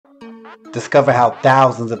Discover how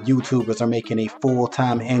thousands of YouTubers are making a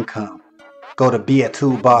full-time income. Go to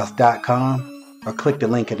beatoolboss.com or click the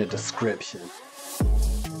link in the description.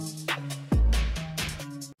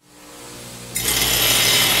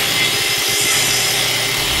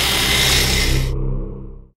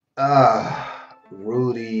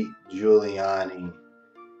 Rudy Giuliani.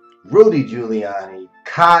 Rudy Giuliani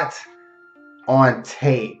caught on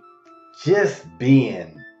tape just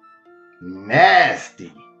being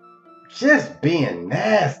nasty.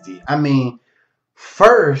 I mean,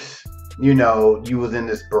 first, you know, you was in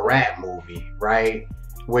this Borat movie, right?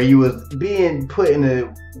 Where you was being put in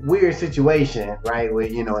a weird situation, right? Where,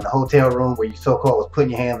 you know, in the hotel room where you so-called was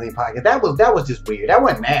putting your hands in your pocket. That was just weird. That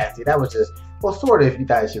wasn't nasty. That was just, well, sort of, if you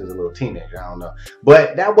thought she was a little teenager, I don't know.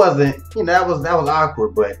 But that wasn't, you know, that was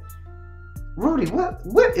awkward. But Rudy,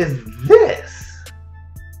 what is this?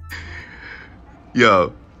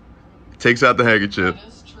 Yo, takes out the handkerchief,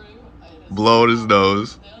 blow his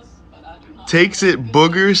nose, takes it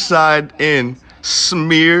booger side in,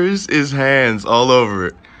 smears his hands all over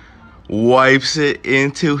it, wipes it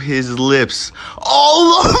into his lips,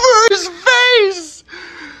 all over his face.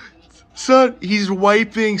 Son, he's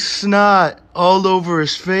wiping snot all over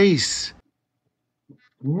his face.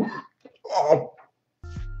 Oh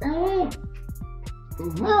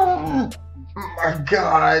my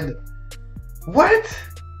God. What?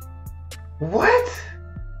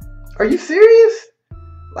 Are you serious?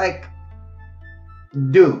 Like,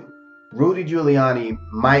 dude, Rudy Giuliani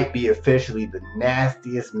might be officially the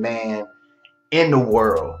nastiest man in the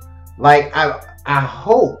world. Like, I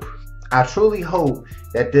truly hope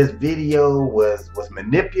that this video was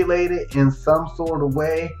manipulated in some sort of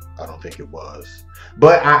way. I don't think it was.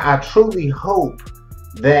 But I truly hope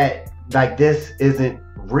that, like, this isn't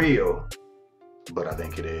real. But I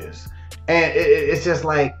think it is. And it's just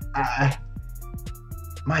like,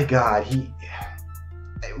 my God,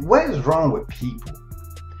 what is wrong with people?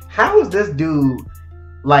 How is this dude,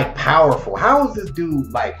 like, powerful? How is this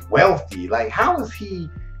dude, like, wealthy? Like, how is he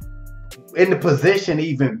in the position to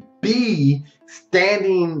even be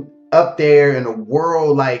standing up there in a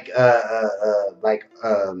world like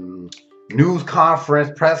news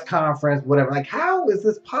conference, press conference, whatever? Like, how is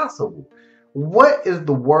this possible? What is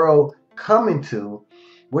the world coming to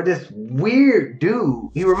where this weird dude,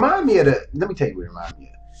 he reminded me of let me tell you what he reminded me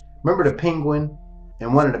of. Remember the Penguin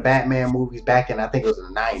in one of the Batman movies back in, I think it was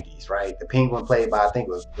in the 90s, right? The Penguin played by, I think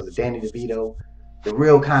was it Danny DeVito? The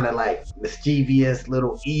real kind of like mischievous,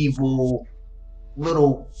 little evil,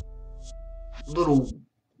 little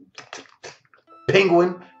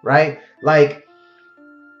penguin, right? Like,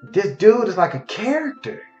 this dude is like a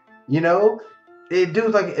character, you know?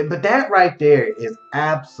 Dude's like, but that right there is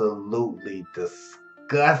absolutely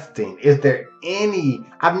disgusting. Is there any?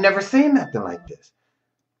 I've never seen nothing like this.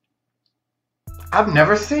 I mean,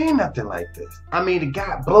 the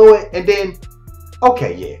guy blow it and then,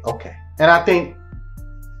 okay, yeah, okay. And I think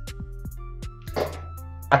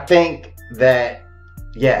that,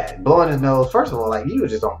 yeah, blowing his nose, first of all, like, he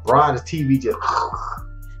was just on broad as TV, just.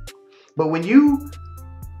 But when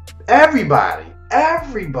everybody,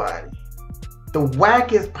 the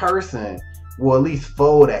wackest person will at least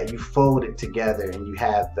fold that. You fold it together and you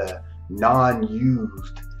have the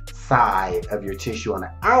non-used side of your tissue on the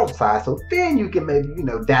outside. So then you can maybe, you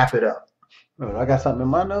know, dap it up. Oh, I got something in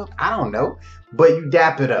my nose? I don't know. But you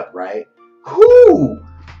dap it up, right? Who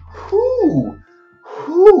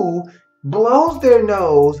blows their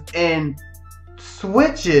nose and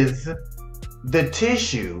switches the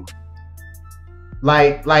tissue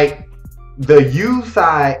like the U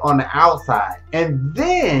side on the outside, and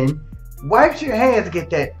then wipes your hands to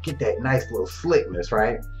get that nice little slickness,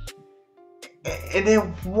 right? And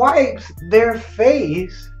then wipes their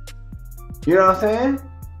face, you know what I'm saying?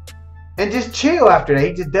 And just chill after that.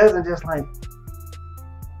 He just doesn't just like,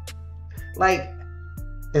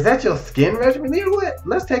 is that your skin regimen? You know what?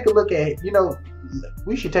 Let's take a look at, you know,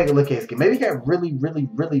 we should take a look at his skin. Maybe he got really, really,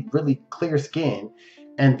 really, really clear skin,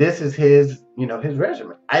 and this is his, you know, his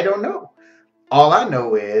regimen. I don't know. All I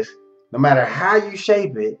know is, no matter how you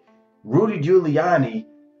shape it, Rudy Giuliani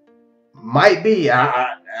might be, I'm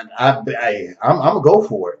gonna go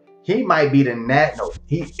for it. He might be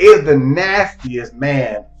he is the nastiest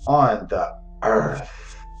man on the earth.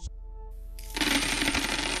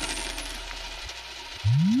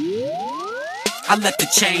 I let the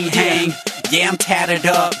chain hang, yeah, I'm tattered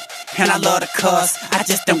up, and I love to cuss, I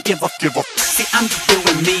just don't give a See, I'm just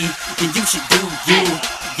doing me, and you should do you.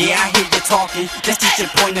 Yeah, I hear you talking, that's just your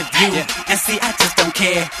point of view. And see, I just don't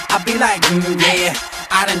care, I be like, yeah,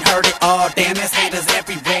 I done heard it all, damn, there's haters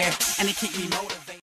everywhere, and they keep me motivated.